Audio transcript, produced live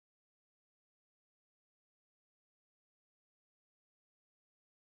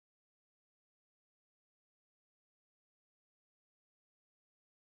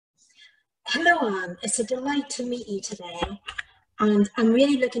Hello, Anne. It's a delight to meet you today, and I'm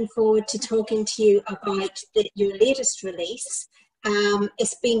really looking forward to talking to you about your latest release.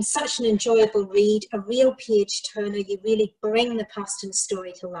 It's been such an enjoyable read, a real page turner. You really bring the Paston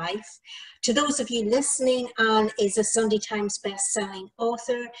story to life. To those of you listening, Anne is a Sunday Times best-selling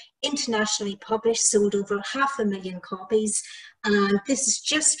author, internationally published, sold over 500,000 copies, and this is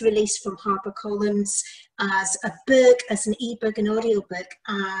just released from HarperCollins as a book, as an ebook, an audiobook,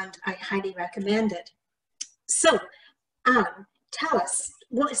 and I highly recommend it. So, Anne, tell us,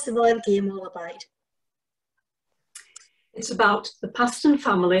 what is the Royal Game all about? It's about the Paston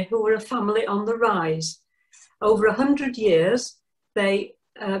family, who were a family on the rise. Over 100 years, they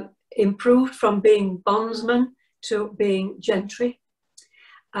improved from being bondsmen to being gentry.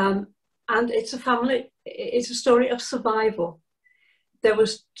 And it's a story of survival. There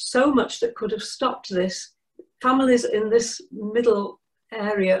was so much that could have stopped this. Families in this middle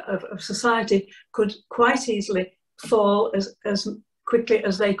area of society could quite easily fall as quickly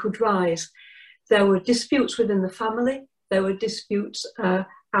as they could rise. There were disputes within the family. There were disputes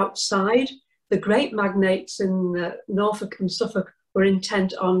outside. The great magnates in Norfolk and Suffolk were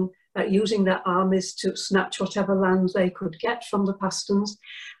intent on using their armies to snatch whatever lands they could get from the Pastons,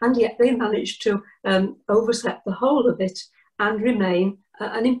 and yet they managed to overset the whole of it and remain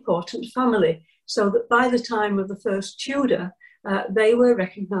an important family, so that by the time of the first Tudor, they were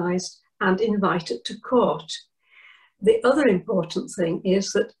recognised and invited to court. The other important thing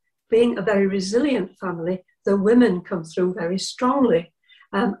is that, being a very resilient family, the women come through very strongly,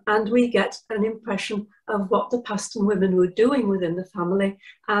 and we get an impression of what the Paston women were doing within the family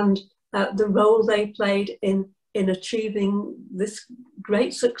and the role they played in achieving this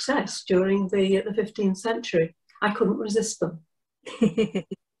great success during the 15th century. I couldn't resist them.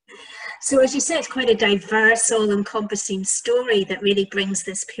 So, as you say, it's quite a diverse, all-encompassing story that really brings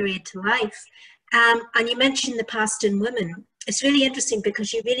this period to life. And you mentioned the Paston women. It's really interesting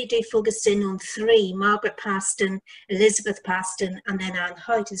because you really do focus in on three: Margaret Paston, Elizabeth Paston, and then Anne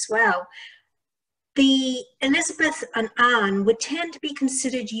Hout as well. The Elizabeth and Anne would tend to be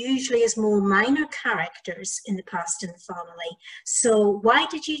considered usually as more minor characters in the Paston family. So why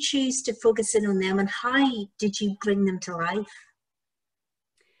did you choose to focus in on them, and how did you bring them to life?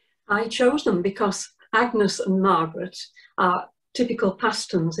 I chose them because Agnes and Margaret are typical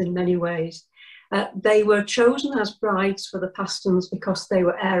Pastons in many ways. They were chosen as brides for the Pastons because they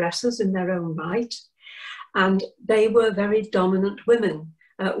were heiresses in their own right, and they were very dominant women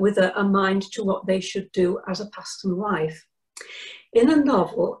with a mind to what they should do as a Paston wife. In a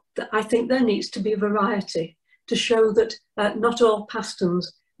novel, I think there needs to be variety to show that not all Paston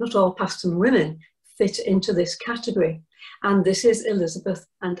women fit into this category, and this is Elizabeth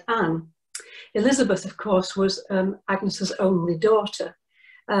and Anne. Elizabeth, of course, was Agnes's only daughter,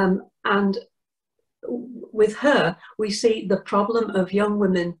 and with her, we see the problem of young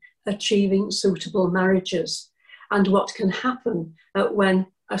women achieving suitable marriages and what can happen when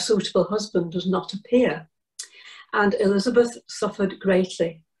a suitable husband does not appear. And Elizabeth suffered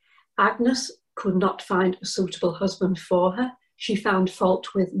greatly. Agnes could not find a suitable husband for her. She found fault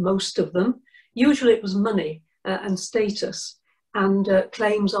with most of them. Usually it was money and status and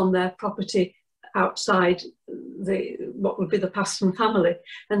claims on their property outside what would be the Paston family.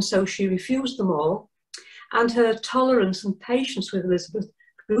 And so she refused them all. And her tolerance and patience with Elizabeth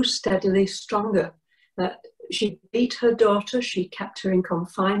grew steadily stronger. She beat her daughter, she kept her in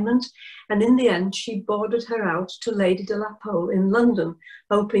confinement, and in the end she boarded her out to Lady de la Pole in London,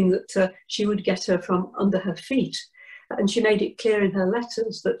 hoping that she would get her from under her feet. And she made it clear in her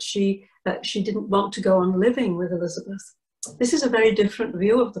letters that she didn't want to go on living with Elizabeth. This is a very different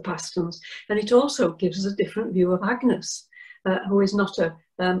view of the Pastons, and it also gives us a different view of Agnes, who is not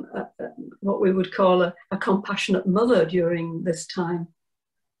what we would call a compassionate mother during this time.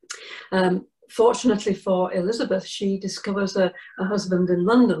 Fortunately for Elizabeth, she discovers a husband in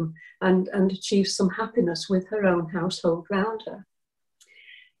London and achieves some happiness with her own household round her.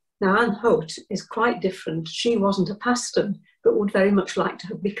 Now, Anne Hout is quite different. She wasn't a Paston, but would very much like to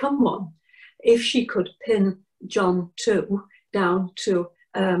have become one. If she could pin John too down to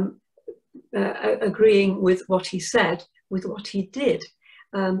agreeing with what he said, with what he did.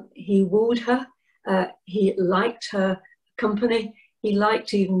 He wooed her, he liked her company, he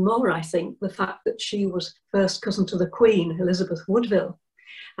liked even more, I think, the fact that she was first cousin to the Queen, Elizabeth Woodville.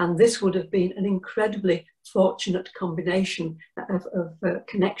 And this would have been an incredibly fortunate combination of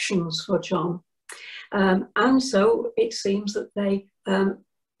connections for John. And so it seems that they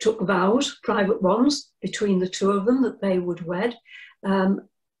took vows, private ones, between the two of them that they would wed.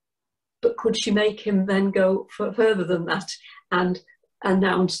 But could she make him then go further than that and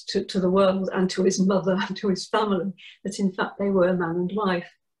announced to the world and to his mother and to his family that in fact they were man and wife.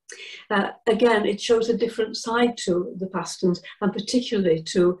 Again, it shows a different side to the Pastons, and particularly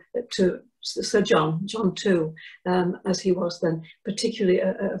to Sir John too, as he was then, particularly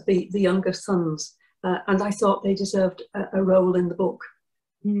of the younger sons. And I thought they deserved a role in the book.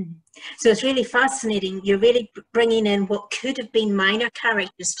 Mm. So it's really fascinating. You're really bringing in what could have been minor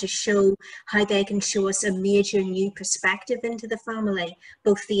characters to show how they can show us a major new perspective into the family,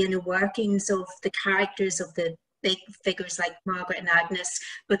 both the inner workings of the characters of the big figures like Margaret and Agnes,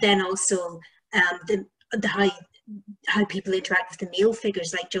 but then also how people interact with the male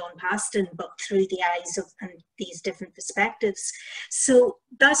figures like John Paston, but through the eyes of these different perspectives. So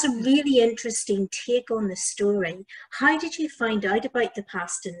that's a really interesting take on the story. How did you find out about the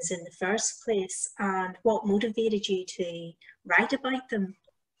Pastons in the first place, and what motivated you to write about them?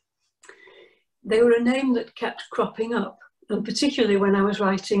 They were a name that kept cropping up, and particularly when I was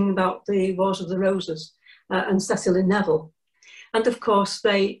writing about the Wars of the Roses and Cecily Neville. And of course,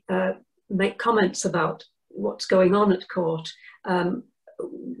 they make comments about what's going on at court,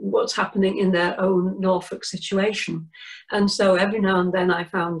 what's happening in their own Norfolk situation. And so every now and then I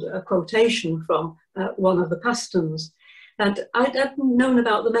found a quotation from one of the Pastons. And I'd known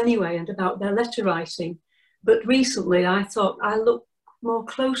about them anyway and about their letter writing. But recently I thought I'll look more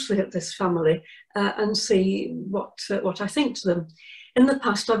closely at this family and see what I think to them. In the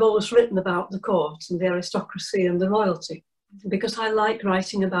past, I've always written about the court and the aristocracy and the royalty, because I like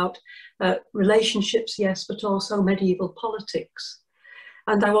writing about relationships, yes, but also medieval politics.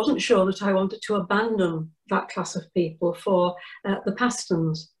 And I wasn't sure that I wanted to abandon that class of people for the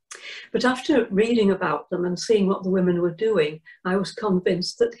Pastons. But after reading about them and seeing what the women were doing, I was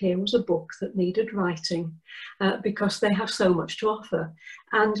convinced that here was a book that needed writing because they have so much to offer.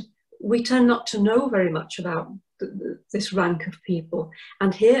 And we tend not to know very much about this rank of people.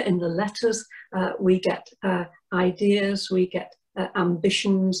 And here in the letters, we get ideas, we get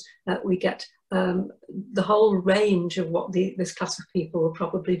ambitions, we get the whole range of what this class of people were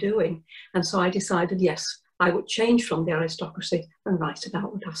probably doing. And so I decided, yes, I would change from the aristocracy and write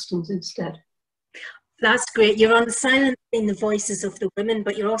about the Pastons instead. That's great. You're unsilencing the voices of the women,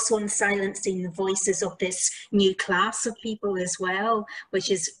 but you're also unsilencing the voices of this new class of people as well,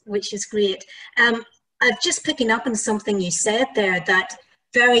 which is great. I'm just picking up on something you said there, that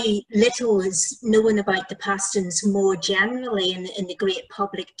very little is known about the Pastons more generally in the great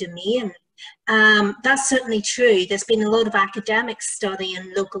public domain. That's certainly true. There's been a lot of academic study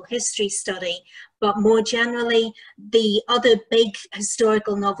and local history study, but more generally, the other big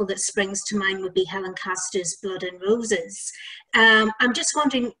historical novel that springs to mind would be Helen Castor's Blood and Roses. I'm just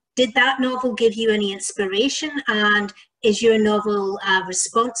wondering, did that novel give you any inspiration, and is your novel a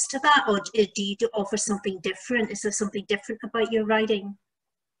response to that, or do you offer something different? Is there something different about your writing?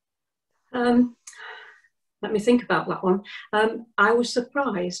 Let me think about that one. I was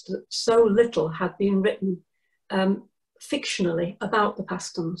surprised that so little had been written fictionally about the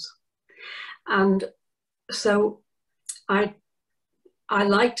Pastons. And so I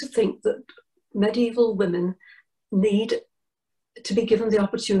like to think that medieval women need to be given the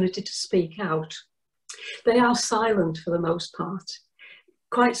opportunity to speak out. They are silent for the most part,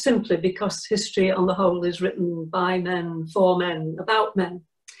 quite simply because history on the whole is written by men, for men, about men.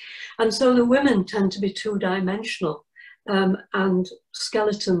 And so the women tend to be two-dimensional and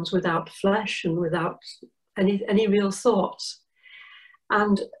skeletons without flesh and without any real thoughts.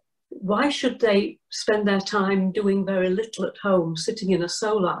 And why should they spend their time doing very little at home, sitting in a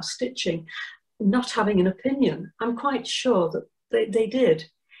solar, stitching, not having an opinion? I'm quite sure that they did.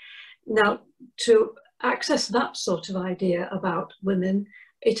 Now, to access that sort of idea about women,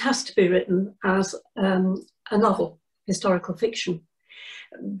 it has to be written as a novel, historical fiction,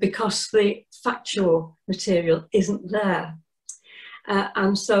 because the factual material isn't there.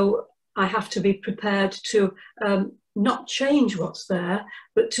 And so I have to be prepared to not change what's there,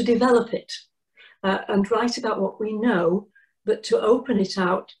 but to develop it and write about what we know, but to open it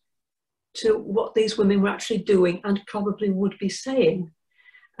out to what these women were actually doing and probably would be saying.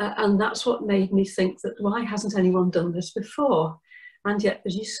 And that's what made me think that why hasn't anyone done this before? And yet,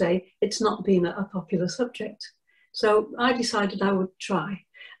 as you say, it's not been a popular subject. So I decided I would try.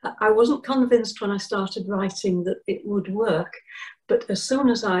 I wasn't convinced when I started writing that it would work, but as soon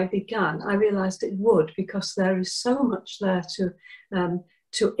as I began, I realised it would, because there is so much there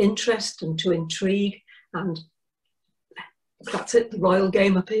to interest and to intrigue, and that's it, the royal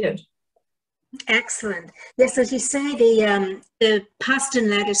game appeared. Excellent. Yes, as you say, the Paston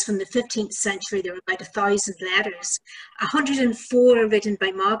letters from the 15th century, there were about 1,000 letters. 104 are written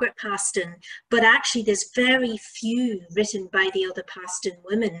by Margaret Paston, but actually there's very few written by the other Paston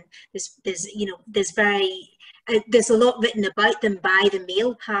women. There's a lot written about them by the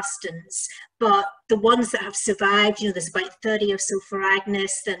male Pastons, but the ones that have survived, there's about 30 or so for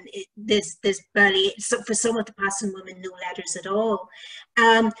Agnes, and there's barely, so for some of the Paston women, no letters at all.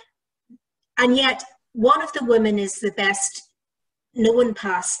 And yet, one of the women is the best known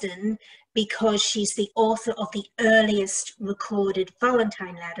Paston because she's the author of the earliest recorded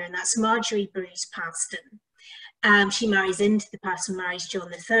Valentine letter, and that's Marjorie Bruce Paston. She marries into the Paston, marries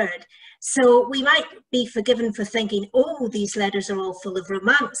John III. So we might be forgiven for thinking, oh, these letters are all full of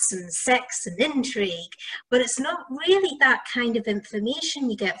romance and sex and intrigue, but it's not really that kind of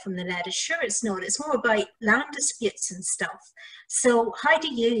information you get from the letters. Sure, it's not. It's more about land disputes and stuff. So how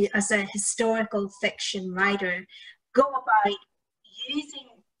do you, as a historical fiction writer, go about using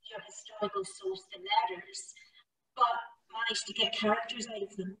your historical source, the letters, but manage to get characters out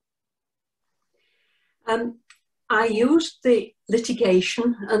of them? I used the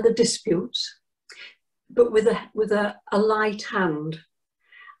litigation and the disputes, but with a light hand.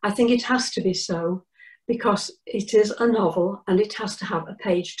 I think it has to be so because it is a novel and it has to have a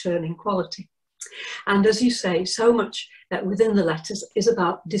page-turning quality. And as you say, so much within the letters is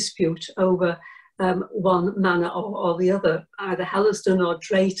about dispute over one manor or the other, either Hellersdon or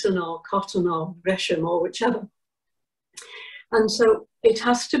Drayton or Cotton or Gresham or whichever. And so it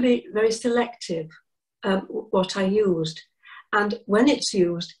has to be very selective. What I used, and when it's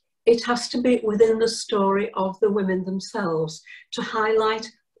used, it has to be within the story of the women themselves to highlight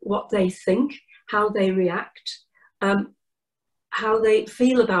what they think, how they react, how they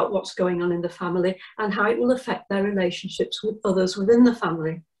feel about what's going on in the family, and how it will affect their relationships with others within the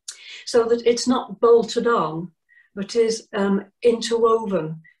family, so that it's not bolted on, but is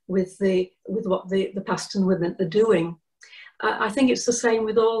interwoven with what the Paston women are doing. I think it's the same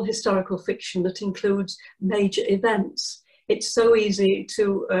with all historical fiction that includes major events. It's so easy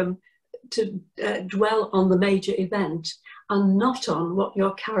to dwell on the major event and not on what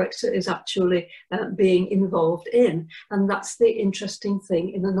your character is actually being involved in. And that's the interesting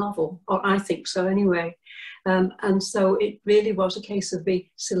thing in a novel, or I think so anyway. And so it really was a case of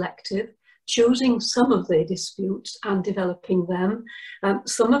being selective, choosing some of the disputes and developing them.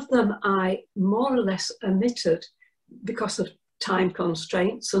 Some of them I more or less omitted because of time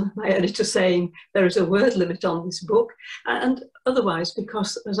constraints and my editor saying there is a word limit on this book, and otherwise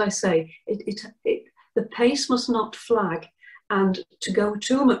because, as I say, the pace must not flag, and to go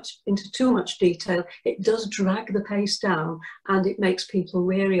into too much detail, it does drag the pace down and it makes people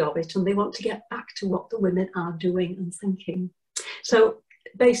weary of it and they want to get back to what the women are doing and thinking. So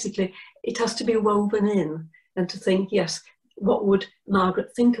basically it has to be woven in, and to think, yes, what would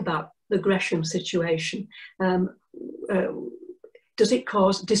Margaret think about the Gresham situation? Does it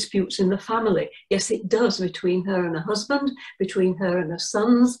cause disputes in the family? Yes, it does, between her and her husband, between her and her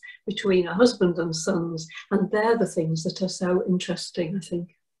sons, between her husband and sons. And they're the things that are so interesting, I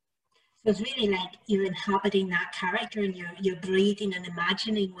think. So it's really like you're inhabiting that character and you're breathing and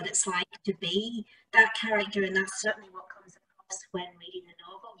imagining what it's like to be that character. And that's certainly what comes across when reading the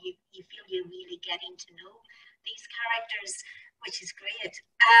novel. You feel you're really getting to know these characters, which is great.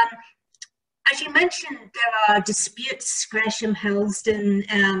 As you mentioned, there are disputes, Gresham, Helsden,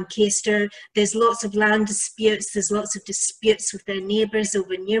 Caister. There's lots of land disputes. There's lots of disputes with their neighbours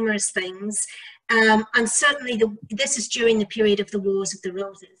over numerous things. And certainly this is during the period of the Wars of the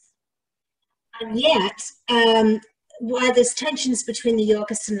Roses. And yet, while there's tensions between the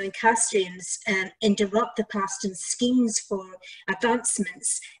Yorkists and Lancastrians interrupt the Paston schemes for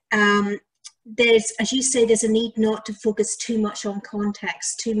advancements, there's, as you say, there's a need not to focus too much on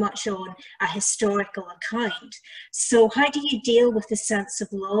context, too much on a historical account. So how do you deal with the sense of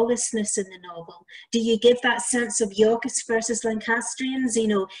lawlessness in the novel? Do you give that sense of Yorkists versus Lancastrians? You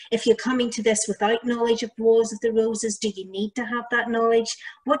know, if you're coming to this without knowledge of Wars of the Roses, do you need to have that knowledge?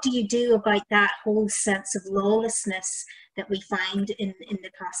 What do you do about that whole sense of lawlessness that we find in the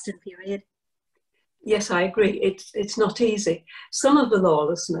Paston period? Yes, I agree. It's not easy. Some of the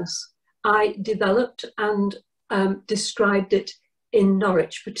lawlessness I developed and described it in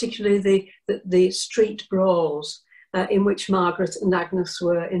Norwich, particularly the street brawls in which Margaret and Agnes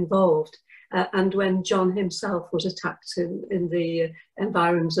were involved, and when John himself was attacked in the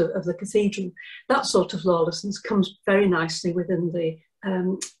environs of the cathedral. That sort of lawlessness comes very nicely within the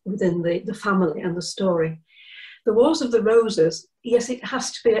family and the story. The Wars of the Roses, yes, it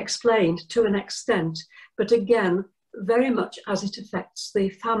has to be explained to an extent, but again, very much as it affects the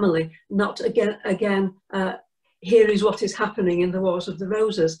family, not again here is what is happening in the Wars of the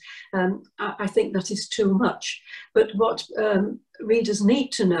Roses. I think that is too much. But what readers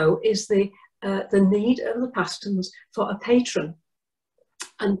need to know is the need of the Pastons for a patron.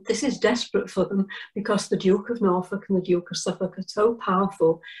 And this is desperate for them because the Duke of Norfolk and the Duke of Suffolk are so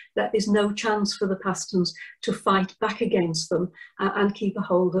powerful that there's no chance for the Pastons to fight back against them and keep a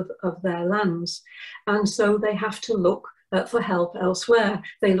hold of their lands. And so they have to look for help elsewhere.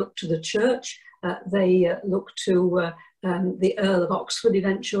 They look to the church, they look to the Earl of Oxford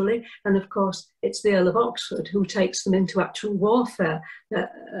eventually, and of course it's the Earl of Oxford who takes them into actual warfare,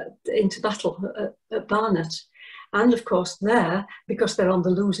 into battle at Barnet. And of course there, because they're on the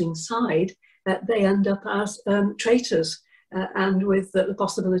losing side, they end up as traitors and with the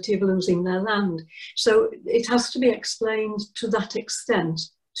possibility of losing their land. So it has to be explained to that extent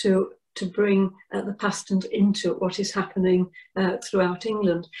to bring the Pastons into what is happening throughout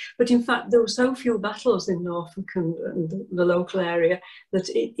England. But in fact, there were so few battles in Norfolk and the local area that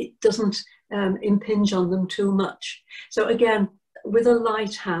it doesn't impinge on them too much. So again, with a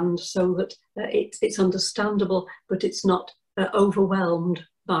light hand, so that it's understandable, but it's not overwhelmed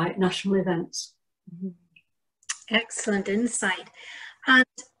by national events. Excellent insight. And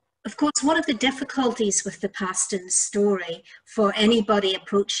of course, one of the difficulties with the Paston story for anybody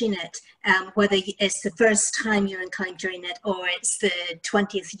approaching it, whether it's the first time you're encountering it or it's the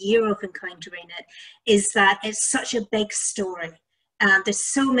 20th year of encountering it, is that it's such a big story. There's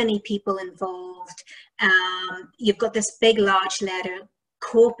so many people involved. You've got this big, large letter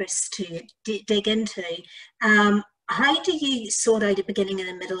corpus to dig into. How do you sort out a beginning and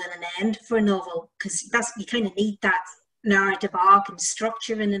a middle and an end for a novel? Because you kind of need that narrative arc and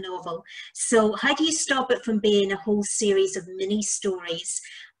structure in a novel. So how do you stop it from being a whole series of mini stories,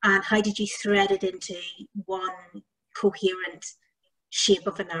 and how did you thread it into one coherent shape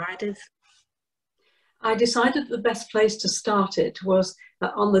of a narrative? I decided the best place to start it was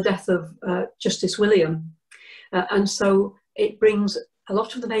on the death of Justice William, and so it brings a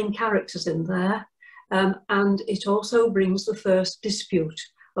lot of the main characters in there, and it also brings the first dispute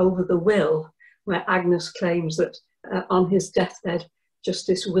over the will, where Agnes claims that on his deathbed,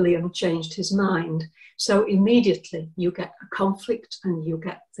 Justice William changed his mind. So immediately you get a conflict and you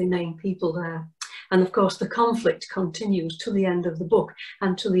get the main people there. And of course the conflict continues to the end of the book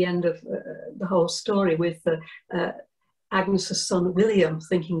and to the end of the whole story, with Agnes's son William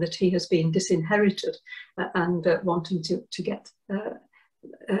thinking that he has been disinherited and wanting to get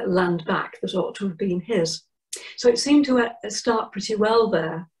land back that ought to have been his. So it seemed to start pretty well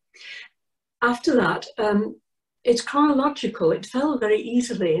there. After that, it's chronological. It fell very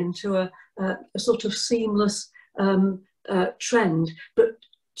easily into a sort of seamless trend, but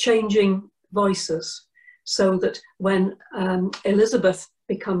changing voices, so that when Elizabeth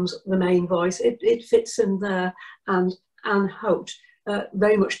becomes the main voice, it fits in there, and Anne Hote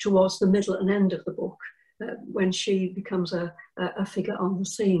very much towards the middle and end of the book, when she becomes a figure on the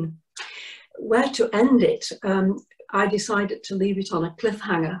scene. Where to end it, I decided to leave it on a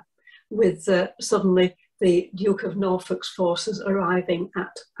cliffhanger, with suddenly the Duke of Norfolk's forces arriving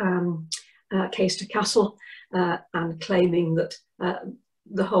at Caister Castle and claiming that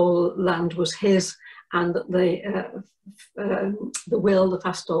the whole land was his, and that the will, the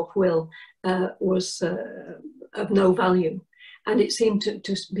Fastolf will, was of no value. And it seemed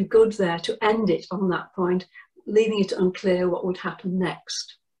to be good there to end it on that point, leaving it unclear what would happen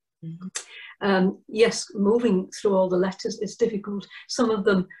next. Mm-hmm. Yes, moving through all the letters is difficult. Some of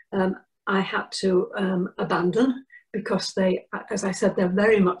them I had to abandon, because they, as I said, they're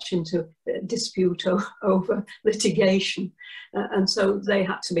very much into dispute over litigation, and so they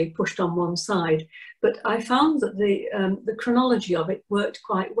had to be pushed on one side. But I found that the chronology of it worked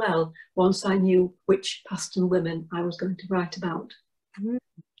quite well once I knew which Paston women I was going to write about.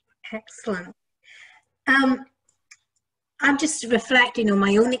 Excellent. I'm just reflecting on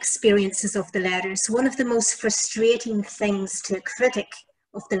my own experiences of the letters. One of the most frustrating things to a critic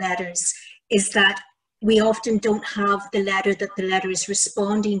of the letters is that we often don't have the letter that the letter is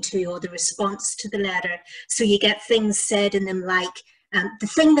responding to, or the response to the letter. So you get things said in them like, the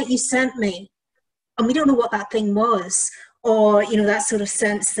thing that you sent me, and we don't know what that thing was, or, you know, that sort of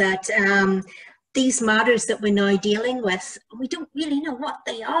sense that these matters that we're now dealing with, we don't really know what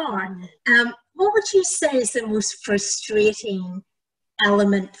they are. What would you say is the most frustrating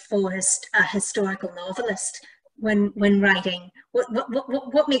element for a historical novelist when writing?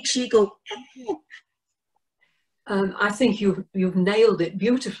 What makes you go? I think you've nailed it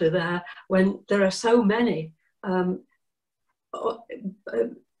beautifully there, when there are so many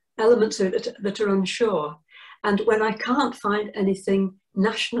elements of it that are unsure. And when I can't find anything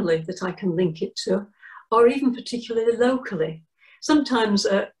nationally that I can link it to, or even particularly locally, sometimes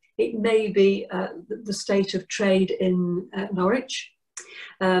it may be the state of trade in Norwich.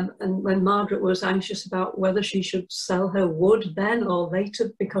 And when Margaret was anxious about whether she should sell her wood then or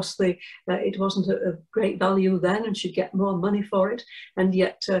later, because it wasn't a great value then and she'd get more money for it, and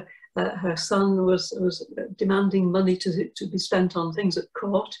yet her son was demanding money to be spent on things at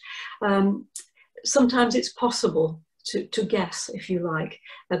court. Sometimes it's possible to guess, if you like,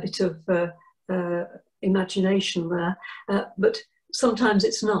 a bit of imagination there, but sometimes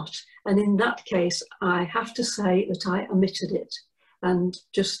it's not. And in that case, I have to say that I omitted it and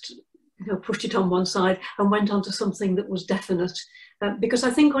just pushed it on one side and went on to something that was definite. Because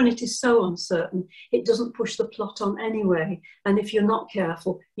I think when it is so uncertain, it doesn't push the plot on anyway. And if you're not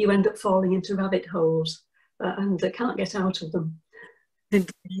careful, you end up falling into rabbit holes and can't get out of them.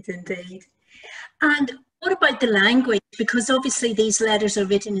 Indeed, indeed. And what about the language? Because obviously these letters are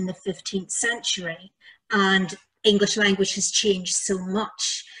written in the 15th century and English language has changed so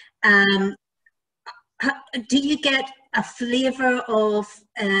much. Do you get a flavour of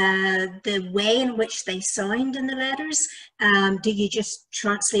the way in which they sound in the letters? Do you just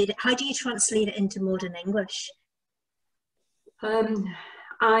translate it? How do you translate it into modern English?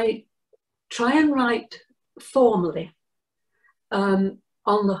 I try and write formally on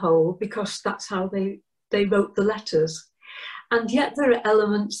the whole, because that's how they wrote the letters. And yet there are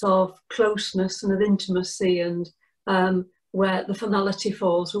elements of closeness and of intimacy and where the formality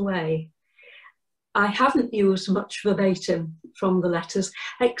falls away. I haven't used much verbatim from the letters,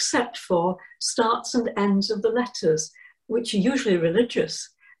 except for starts and ends of the letters, which are usually religious,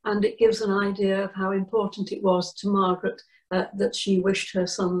 and it gives an idea of how important it was to Margaret that she wished her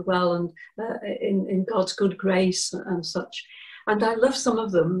son well and in God's good grace and such. And I love some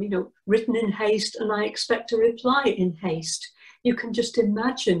of them, written in haste, and I expect a reply in haste. You can just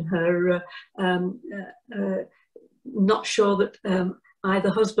imagine her not sure that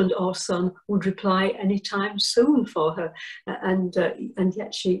either husband or son would reply anytime soon for her, and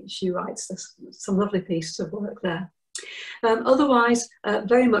yet she writes some lovely pieces of work there. Otherwise,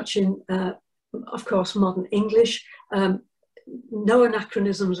 very much in, of course, modern English, no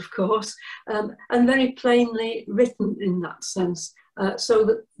anachronisms, of course, and very plainly written in that sense, so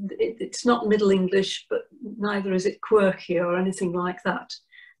that it's not Middle English, but neither is it quirky or anything like that.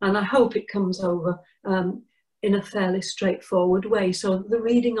 And I hope it comes over in a fairly straightforward way, so the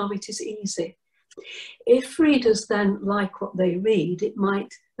reading of it is easy. If readers then like what they read, it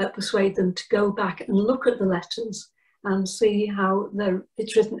might persuade them to go back and look at the letters and see how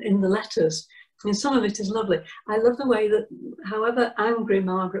it's written in the letters. And some of it is lovely. I love the way that, however angry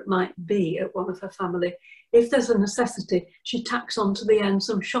Margaret might be at one of her family, if there's a necessity, she tacks on to the end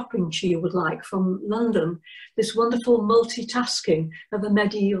some shopping she would like from London, this wonderful multitasking of a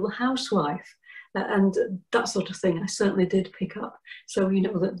medieval housewife. And that sort of thing I certainly did pick up. So,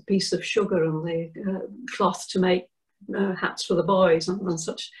 the piece of sugar and the cloth to make hats for the boys and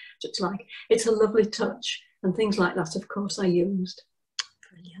such like. It's a lovely touch, and things like that, of course, I used.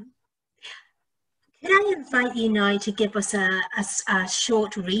 Brilliant. Can I invite you now to give us a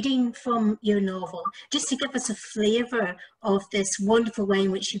short reading from your novel, just to give us a flavour of this wonderful way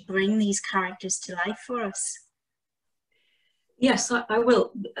in which you bring these characters to life for us? Yes, I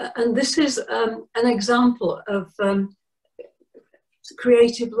will. And this is an example of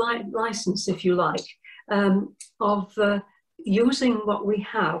creative license, if you like, of using what we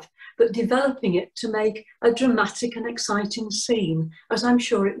have, but developing it to make a dramatic and exciting scene, as I'm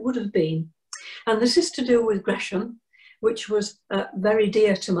sure it would have been. And this is to do with Gresham, which was very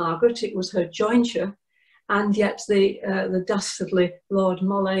dear to Margaret. It was her jointure, and yet the dastardly Lord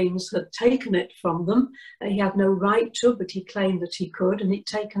Moleyns had taken it from them. He had no right to, but he claimed that he could, and he'd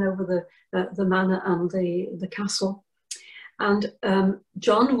taken over the manor and the castle. And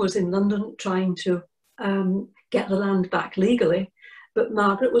John was in London trying to get the land back legally, but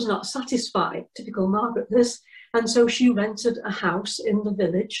Margaret was not satisfied, typical Margaret this, and so she rented a house in the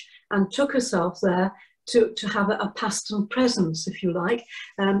village and took herself there to have a Paston presence, if you like,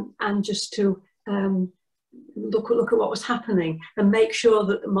 and just to look at what was happening and make sure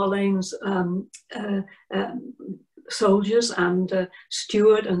that the Moleyns soldiers and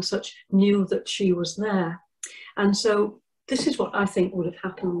steward and such knew that she was there. And so this is what I think would have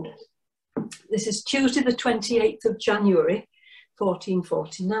happened. This is Tuesday the 28th of January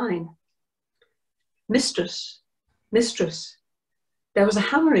 1449. Mistress, mistress, there was a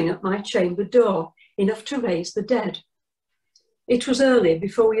hammering at my chamber door, enough to raise the dead. It was early,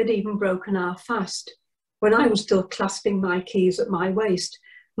 before we had even broken our fast, when I was still clasping my keys at my waist,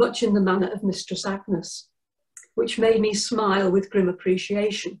 much in the manner of Mistress Agnes. which made me smile with grim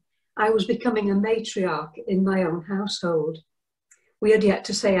appreciation. I was becoming a matriarch in my own household. We had yet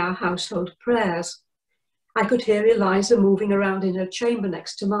to say our household prayers. I could hear Eliza moving around in her chamber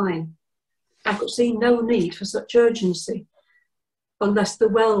next to mine. I could see no need for such urgency, unless the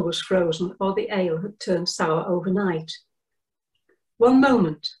well was frozen or the ale had turned sour overnight. "One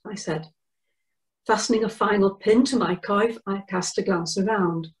moment," I said. Fastening a final pin to my coif, I cast a glance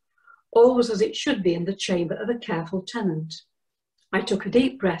around. All was as it should be in the chamber of a careful tenant. I took a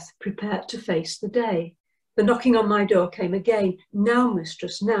deep breath, prepared to face the day. The knocking on my door came again. "Now,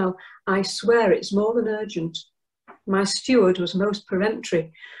 mistress, now. I swear it's more than urgent." My steward was most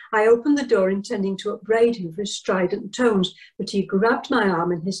peremptory. I opened the door intending to upbraid him for his strident tones, but he grabbed my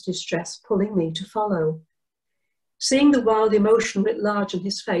arm in his distress, pulling me to follow. Seeing the wild emotion writ large on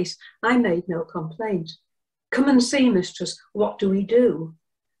his face, I made no complaint. "Come and see, mistress. What do we do?"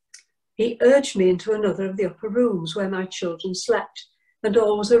 He urged me into another of the upper rooms where my children slept, and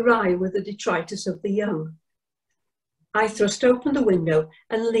all was awry with the detritus of the young. I thrust open the window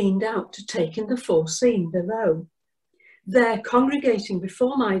and leaned out to take in the full scene below. There, congregating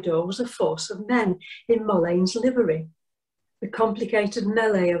before my door, was a force of men in Molleyn's livery. The complicated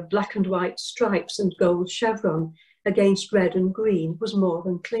melee of black and white stripes and gold chevron against red and green was more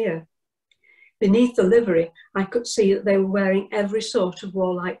than clear. Beneath the livery, I could see that they were wearing every sort of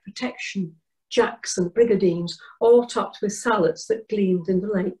warlike protection, jacks and brigadines, all topped with sallets that gleamed in the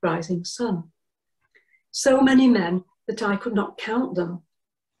late rising sun. So many men that I could not count them.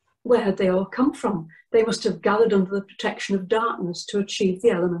 Where had they all come from? They must have gathered under the protection of darkness to achieve the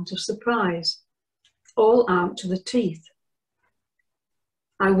element of surprise. All armed to the teeth.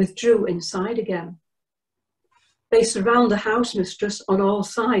 I withdrew inside again. "They surround the house, mistress, on all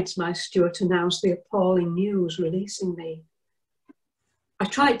sides," my steward announced the appalling news, releasing me. I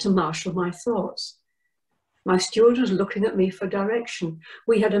tried to marshal my thoughts. My steward was looking at me for direction.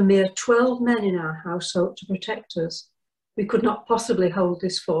 We had a mere 12 men in our household to protect us. We could not possibly hold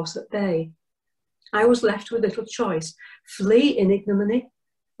this force at bay. I was left with little choice: flee in ignominy,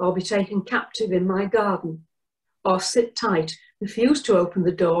 or be taken captive in my garden, or sit tight, refuse to open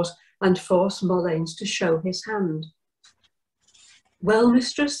the doors, and force Molleyn's to show his hand. "Well,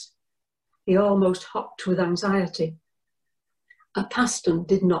 mistress?" He almost hopped with anxiety. A Paston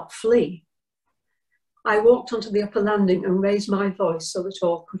did not flee. I walked onto the upper landing and raised my voice so that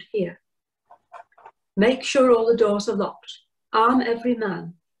all could hear. "Make sure all the doors are locked. Arm every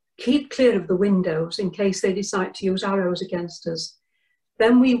man. Keep clear of the windows in case they decide to use arrows against us.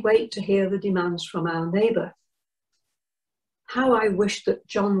 Then we wait to hear the demands from our neighbour." How I wished that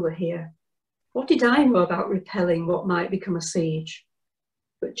John were here. What did I know about repelling what might become a siege?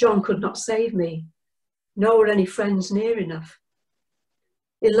 But John could not save me, nor were any friends near enough.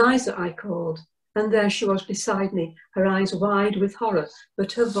 "Eliza," I called, and there she was beside me, her eyes wide with horror,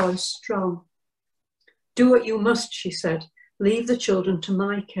 but her voice strong. "Do what you must," she said. "Leave the children to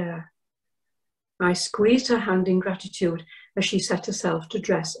my care." I squeezed her hand in gratitude as she set herself to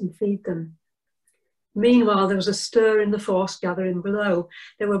dress and feed them. Meanwhile, there was a stir in the force gathering below.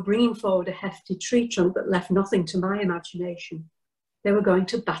 They were bringing forward a hefty tree trunk that left nothing to my imagination. They were going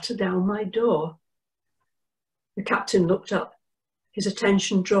to batter down my door. The captain looked up, his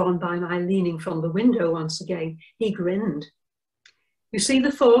attention drawn by my leaning from the window once again. He grinned. "You see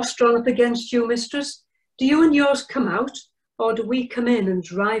the force drawn up against you, mistress? Do you and yours come out, or do we come in and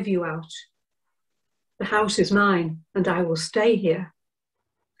drive you out? The house is mine, and I will stay here."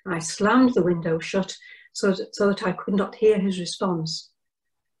 I slammed the window shut so that I could not hear his response.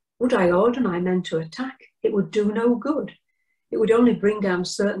 Would I order my men to attack? It would do no good. It would only bring down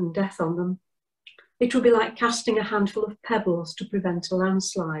certain death on them. It would be like casting a handful of pebbles to prevent a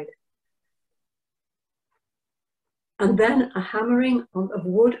landslide. And then a hammering of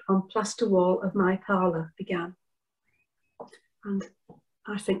wood on plaster wall of my parlour began. And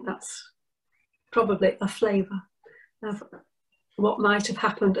I think that's probably a flavour of what might have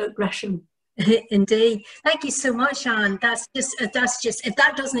happened at Gresham. Indeed. Thank you so much, Anne. That's just, if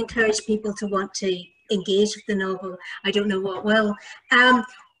that doesn't encourage people to want to engage with the novel, I don't know what will.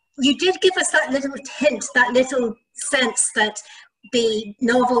 You did give us that little hint, that little sense that the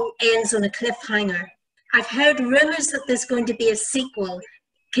novel ends on a cliffhanger. I've heard rumours that there's going to be a sequel.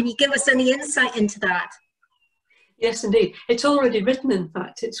 Can you give us any insight into that? Yes, indeed. It's already written, in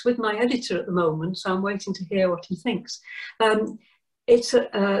fact. It's with my editor at the moment, so I'm waiting to hear what he thinks. It's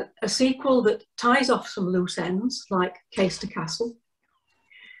a sequel that ties off some loose ends, like Case to Castle.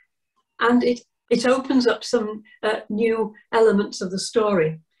 And it opens up some new elements of the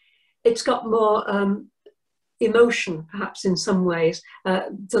story. It's got more emotion, perhaps in some ways. The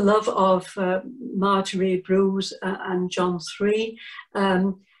love of Marjorie Bruce and John III,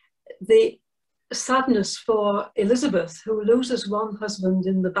 the sadness for Elizabeth, who loses one husband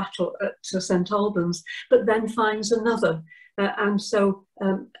in the battle at St Albans, but then finds another, and so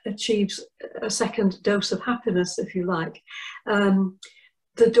achieves a second dose of happiness, if you like.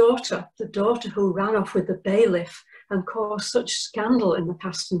 The daughter who ran off with the bailiff and caused such scandal in the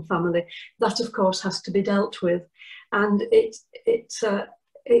Paston family, that of course has to be dealt with, and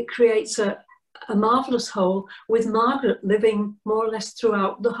it creates a marvellous whole, with Margaret living more or less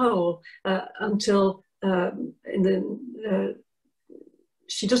throughout the whole until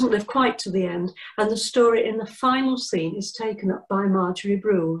she doesn't live quite to the end, and the story in the final scene is taken up by Marjorie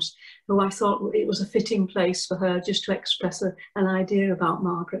Bruce, who I thought it was a fitting place for her just to express an idea about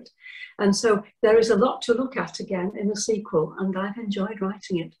Margaret. And so there is a lot to look at again in the sequel, and I've enjoyed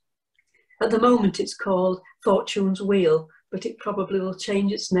writing it. At the moment it's called Fortune's Wheel, but it probably will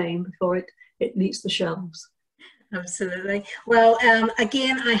change its name before it meets the shelves. Absolutely. Well,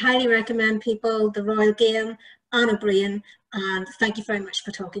 again, I highly recommend people The Royal Game, Anne O'Brien, and thank you very much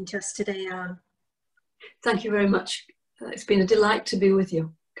for talking to us today, Anne. Thank you very much. It's been a delight to be with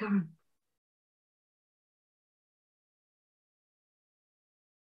you, Karen.